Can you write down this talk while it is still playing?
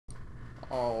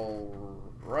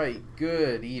Alright,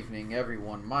 good evening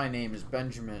everyone. My name is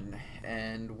Benjamin,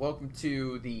 and welcome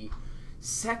to the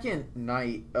second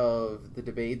night of the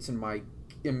debates and my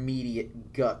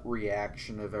immediate gut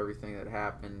reaction of everything that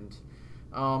happened.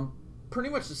 Pretty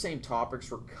much the same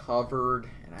topics were covered,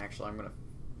 and actually I'm going to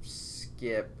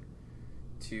skip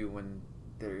to when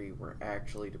they were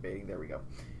actually debating. There we go.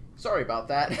 Sorry about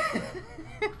that.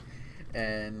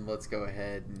 And let's go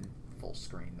ahead and full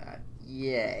screen that.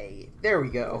 Yay. There we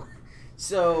go.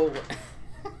 So,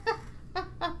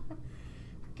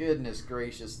 goodness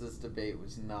gracious, this debate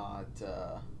was not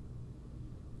at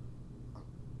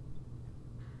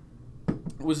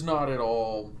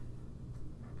all,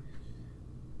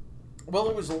 well,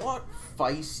 it was a lot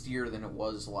feistier than it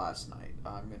was last night.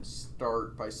 I'm going to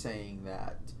start by saying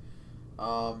that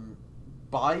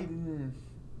Biden,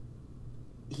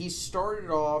 he started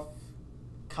off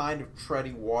kind of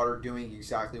treading water, doing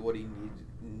exactly what he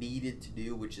needed to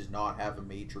do, which is not have a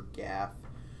major gaffe,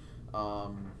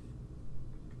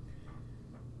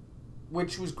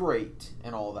 which was great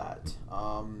and all that.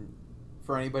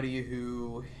 For anybody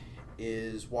who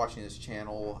is watching this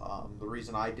channel, the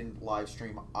reason I didn't live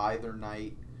stream either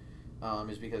night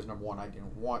is because, number one, I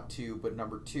didn't want to, but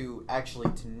number two,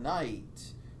 actually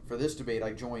tonight for this debate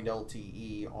I joined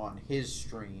LTE on his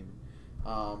stream.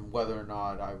 Whether or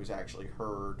not I was actually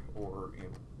heard, or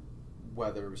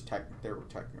whether it was there were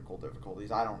technical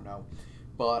difficulties, I don't know.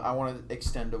 But I want to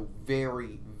extend a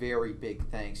very, very big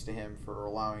thanks to him for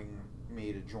allowing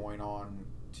me to join on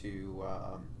to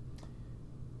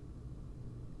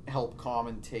help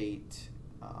commentate.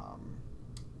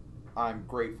 I'm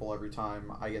grateful every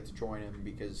time I get to join him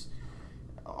because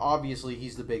obviously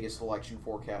he's the biggest election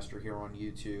forecaster here on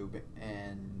YouTube,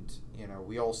 and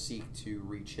we all seek to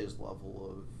reach his level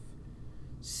of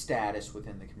status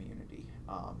within the community.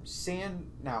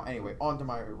 Now anyway, on to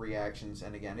my reactions,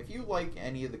 and again, if you like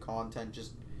any of the content,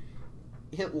 just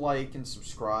hit like and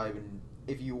subscribe, and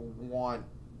if you want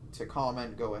to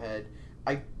comment, go ahead.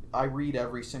 I read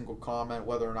every single comment.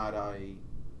 Whether or not I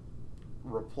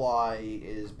reply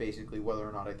is basically whether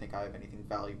or not I think I have anything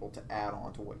valuable to add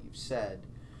on to what you've said.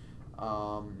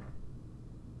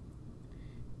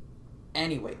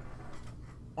 Anyway,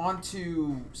 on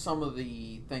to some of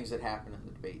the things that happened in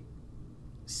the debate.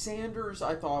 Sanders,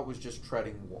 I thought, was just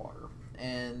treading water,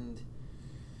 and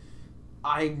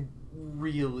I'm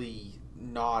really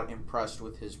not impressed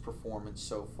with his performance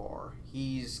so far.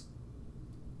 He's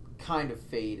kind of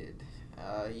faded.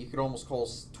 You could almost call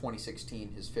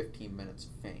 2016 his 15 minutes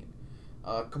of fame.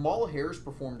 Kamala Harris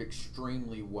performed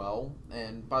extremely well,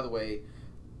 and by the way,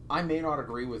 I may not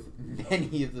agree with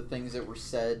many of the things that were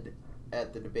said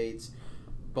at the debates,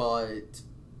 but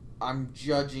I'm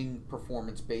judging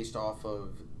performance based off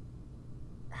of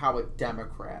how a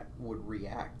Democrat would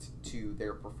react to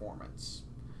their performance.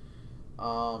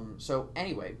 So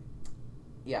anyway,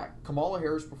 yeah, Kamala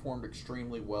Harris performed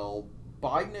extremely well.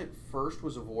 Biden at first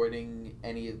was avoiding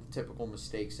any of the typical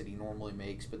mistakes that he normally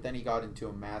makes, but then he got into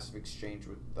a massive exchange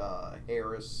with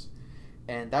Harris,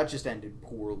 and that just ended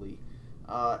poorly.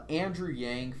 Andrew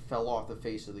Yang fell off the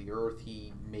face of the earth.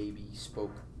 He maybe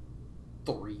spoke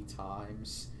 3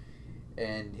 times,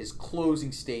 and his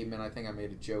closing statement, I think I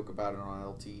made a joke about it on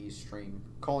LTE's stream,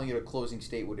 calling it a closing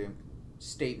statement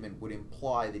would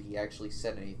imply that he actually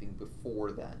said anything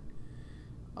before then.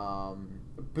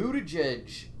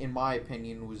 Buttigieg, in my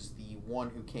opinion, was the one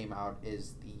who came out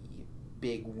as the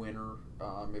big winner,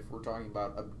 if we're talking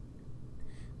about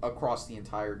across the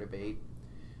entire debate.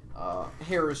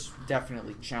 Harris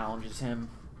definitely challenges him.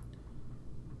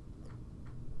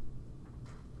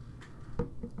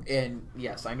 And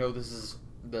yes, I know this is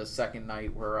the second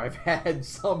night where I've had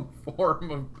some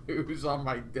form of booze on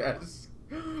my desk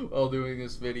while doing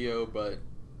this video, but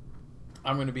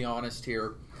I'm going to be honest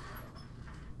here.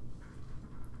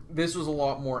 This was a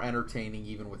lot more entertaining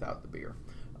even without the beer.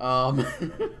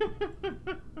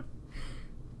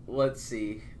 Let's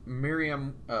see.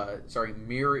 Marianne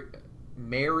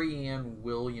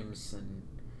Williamson.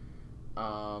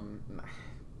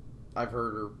 I've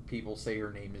heard people say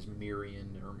her name is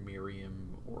Marian or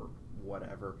Miriam or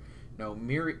whatever. No,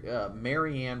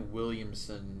 Marianne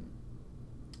Williamson.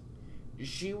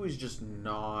 She was just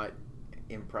not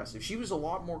impressive. She was a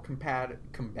lot more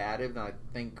combative than I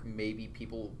think maybe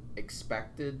people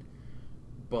expected,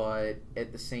 but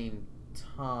at the same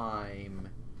time,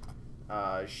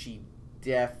 she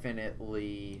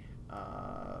definitely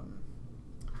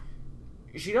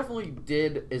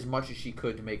did as much as she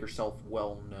could to make herself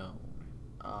well known.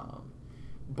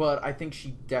 but I think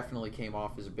she definitely came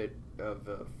off as a bit of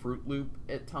a Fruit Loop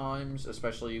at times,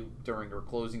 especially during her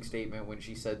closing statement when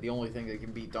she said the only thing that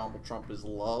can beat Donald Trump is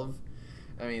love.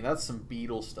 I mean, that's some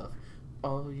Beatles stuff.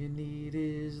 All you need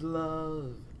is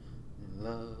love,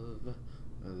 love,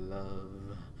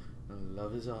 love,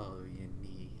 love is all you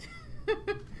need.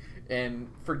 And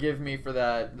forgive me for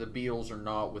that, the Beatles are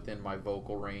not within my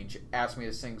vocal range. Ask me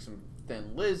to sing some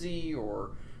Thin Lizzy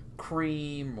or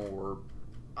Cream, or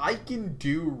I can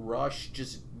do Rush,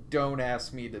 just don't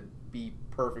ask me to be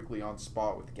perfectly on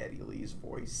spot with Geddy Lee's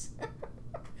voice.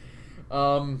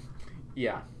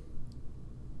 Yeah.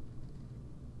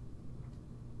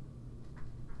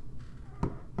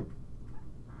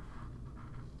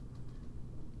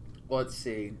 Let's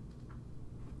see.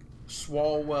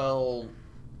 Swalwell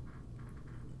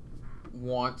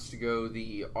wants to go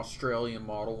the Australian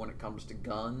model when it comes to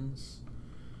guns.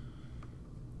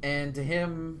 And to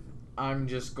him, I'm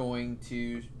just going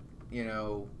to,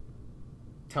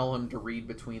 tell him to read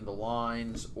between the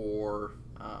lines, or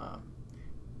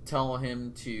tell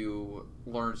him to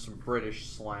learn some British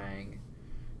slang.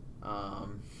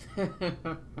 I'm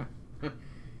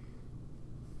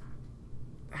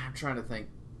trying to think.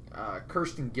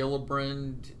 Kirsten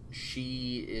Gillibrand,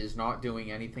 she is not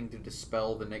doing anything to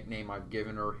dispel the nickname I've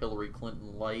given her, Hillary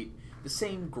Clinton Light. The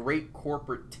same great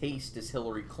corporate taste as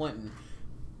Hillary Clinton,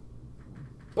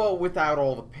 but without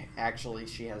all the... Actually,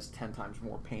 she has 10 times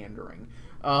more pandering.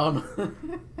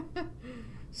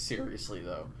 Seriously,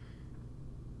 though.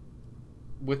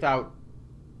 Without...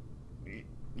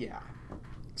 Yeah.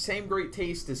 Same great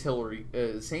taste as Hillary...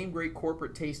 same great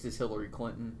corporate taste as Hillary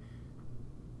Clinton,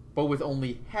 but with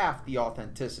only half the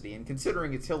authenticity. And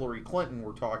considering it's Hillary Clinton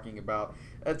we're talking about,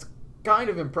 that's kind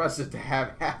of impressive to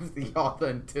have half the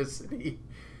authenticity.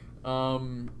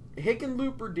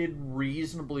 Hickenlooper did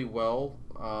reasonably well.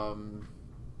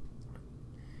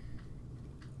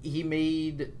 He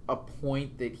made a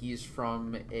point that he's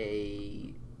from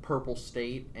a purple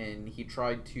state, and he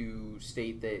tried to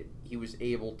state that he was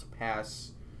able to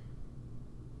pass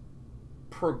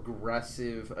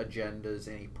progressive agendas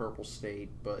in a purple state,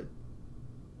 but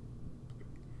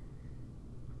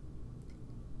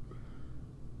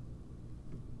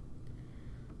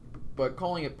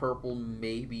calling it purple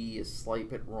may be a slight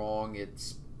bit wrong.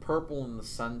 It's purple in the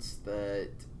sense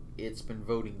that it's been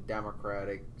voting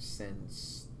Democratic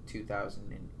since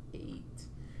 2008.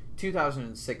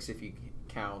 2006 if you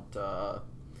count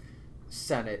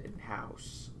Senate and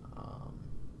House.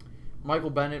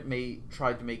 Michael Bennett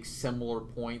tried to make similar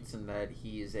points in that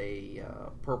he is a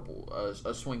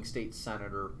swing state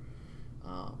senator.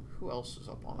 Who else is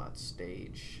up on that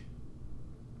stage?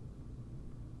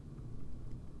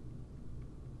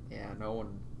 Yeah, no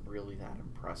one really that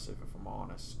impressive, if I'm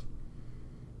honest.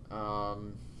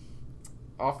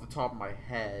 Off the top of my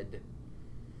head,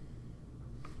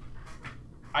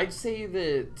 I'd say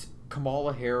that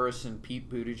Kamala Harris and Pete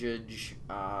Buttigieg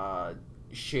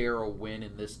share a win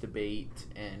in this debate,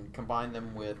 and combine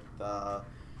them with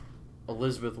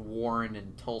Elizabeth Warren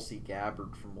and Tulsi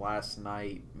Gabbard from last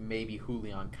night, maybe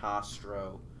Julian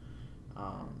Castro.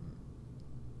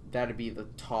 That'd be the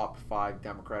top 5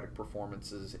 Democratic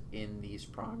performances in these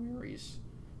primaries,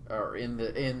 or in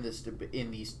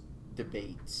these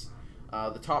debates.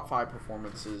 The top 5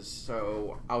 performances.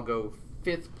 So I'll go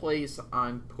 5th place.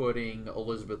 I'm putting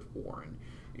Elizabeth Warren.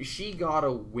 She got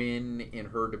a win in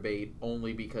her debate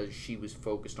only because she was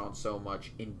focused on so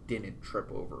much and didn't trip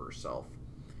over herself.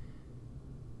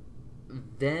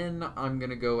 Then I'm going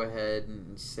to go ahead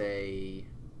and say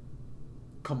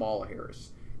Kamala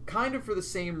Harris. Kind of for the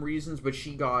same reasons, but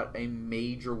she got a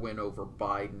major win over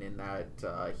Biden in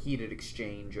that heated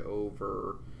exchange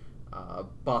over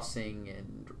busing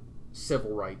and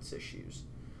civil rights issues.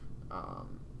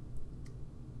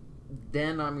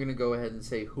 Then I'm going to go ahead and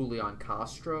say Julian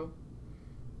Castro,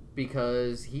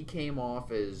 because he came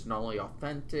off as not only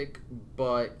authentic,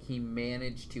 but he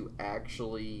managed to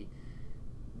actually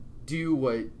do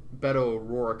what Beto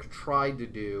O'Rourke tried to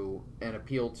do and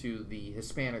appeal to the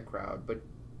Hispanic crowd, but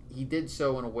he did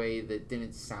so in a way that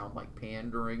didn't sound like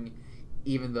pandering,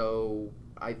 even though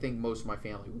I think most of my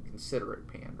family would consider it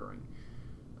pandering.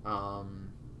 I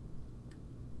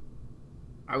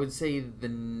would say the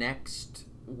next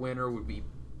winner would be...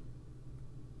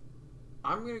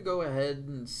 I'm going to go ahead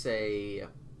and say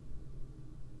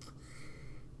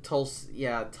Tulsi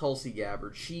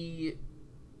Gabbard. She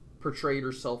portrayed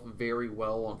herself very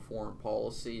well on foreign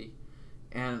policy,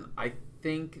 and I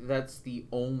think that's the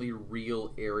only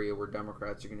real area where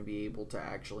Democrats are going to be able to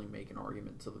actually make an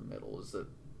argument to the middle, is that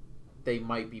they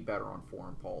might be better on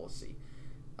foreign policy.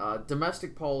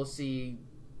 Domestic policy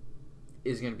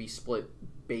is going to be split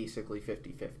basically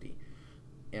 50-50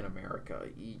 in America.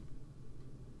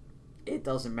 It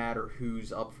doesn't matter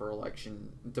who's up for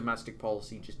election. Domestic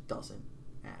policy just doesn't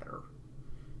matter.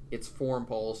 It's foreign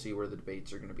policy where the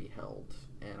debates are going to be held.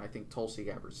 And I think Tulsi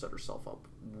Gabbard set herself up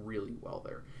really well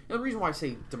there. And the reason why I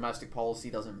say domestic policy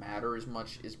doesn't matter as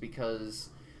much is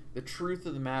because the truth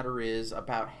of the matter is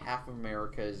about half of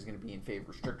America is going to be in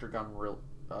favor of stricter gun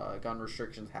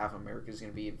restrictions. Half of America is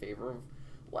going to be in favor of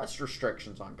less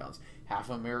restrictions on guns. Half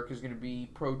of America is going to be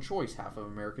pro-choice. Half of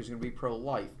America is going to be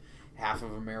pro-life. Half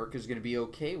of America is going to be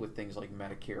okay with things like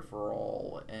Medicare for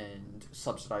all and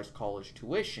subsidized college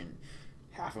tuition.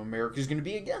 Half of America is going to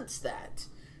be against that.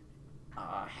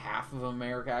 Half of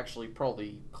America, actually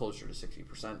probably closer to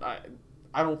 60%.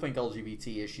 I don't think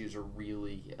LGBT issues are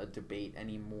really a debate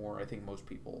anymore. I think most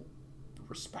people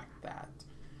respect that.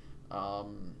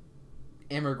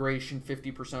 Immigration,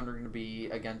 50% are going to be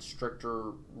against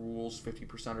stricter rules,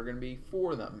 50% are going to be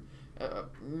for them.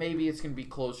 Maybe it's going to be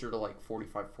closer to like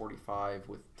 45-45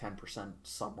 with 10%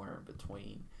 somewhere in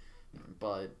between.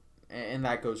 And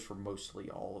that goes for mostly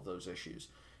all of those issues.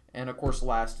 And of course,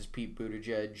 last is Pete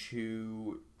Buttigieg,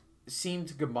 who seemed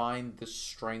to combine the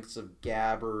strengths of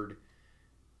Gabbard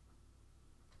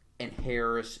and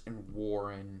Harris and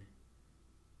Warren,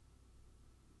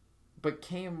 but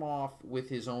came off with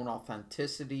his own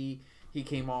authenticity. He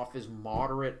came off as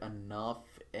moderate enough,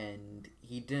 and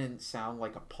he didn't sound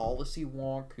like a policy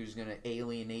wonk who's going to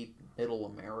alienate middle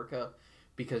America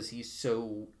because he's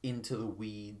so into the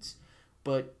weeds.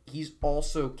 But he's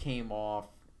also came off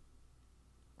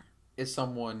as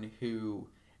someone who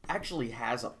actually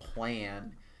has a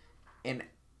plan and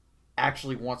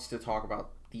actually wants to talk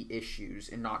about the issues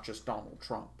and not just Donald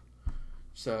Trump.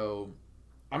 So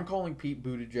I'm calling Pete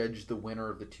Buttigieg the winner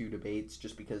of the two debates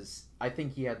just because I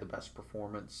think he had the best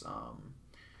performance.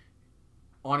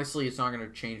 Honestly, it's not going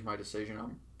to change my decision.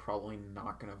 I'm probably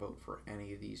not going to vote for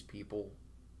any of these people,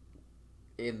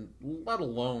 let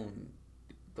alone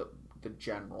the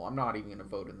general. I'm not even going to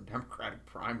vote in the Democratic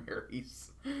primaries.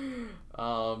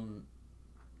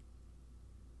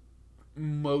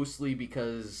 Mostly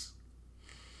because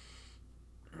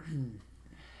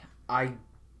I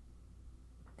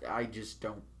just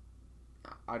don't.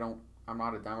 I'm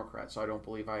not a Democrat, so I don't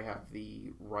believe I have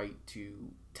the right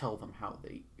to tell them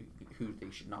who they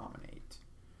should nominate.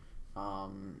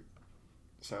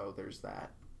 So there's that.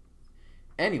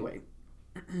 Anyway,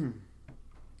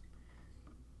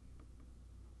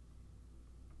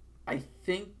 I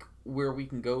think where we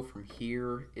can go from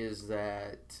here is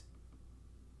that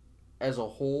as a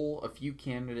whole, a few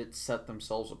candidates set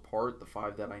themselves apart. The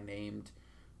five that I named: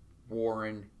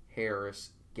 Warren,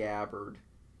 Harris, Gabbard,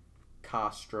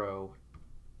 Castro,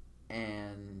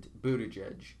 and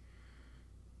Buttigieg.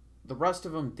 The rest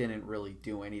of them didn't really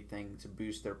do anything to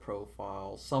boost their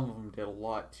profile. Some of them did a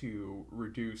lot to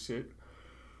reduce it.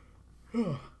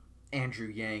 Andrew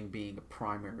Yang being a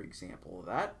primary example of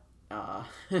that.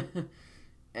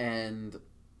 And,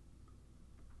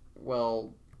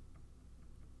 well,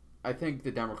 I think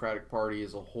the Democratic Party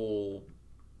as a whole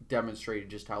demonstrated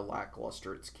just how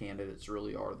lackluster its candidates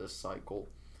really are this cycle.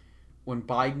 When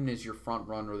Biden is your front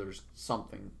runner, there's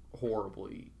something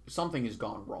has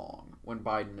gone wrong when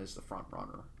Biden is the front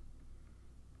runner.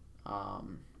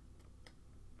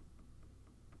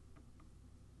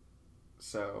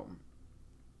 So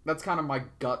that's kind of my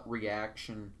gut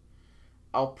reaction.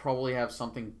 I'll probably have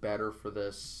something better for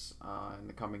this in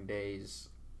the coming days.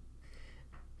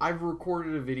 I've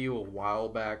recorded a video a while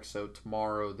back, so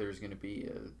tomorrow there's going to be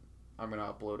I'm going to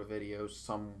upload a video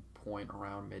some point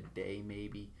around midday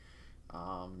maybe.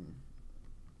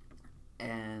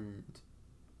 And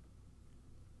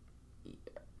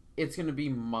it's going to be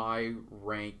my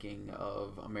ranking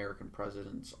of American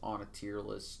presidents on a tier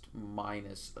list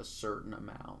minus a certain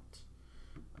amount.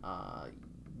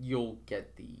 You'll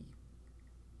get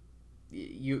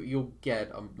you'll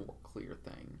get a more clear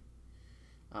thing.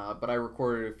 But I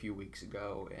recorded it a few weeks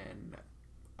ago, and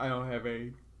I don't have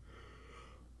any...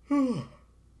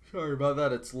 Sorry about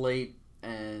that. It's late,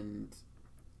 and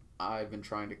I've been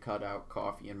trying to cut out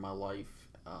coffee in my life,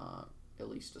 at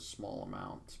least a small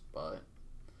amount, but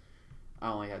I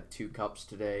only had 2 cups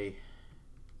today,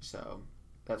 so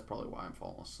that's probably why I'm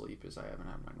falling asleep, is I haven't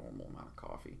had my normal amount of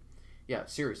coffee. Yeah,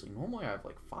 seriously, normally I have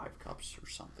like 5 cups or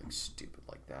something stupid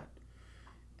like that.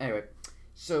 Anyway,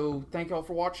 so thank you all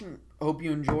for watching. Hope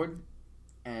you enjoyed,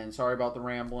 and sorry about the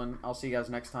rambling. I'll see you guys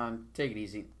next time. Take it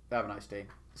easy. Have a nice day.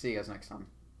 See you guys next time.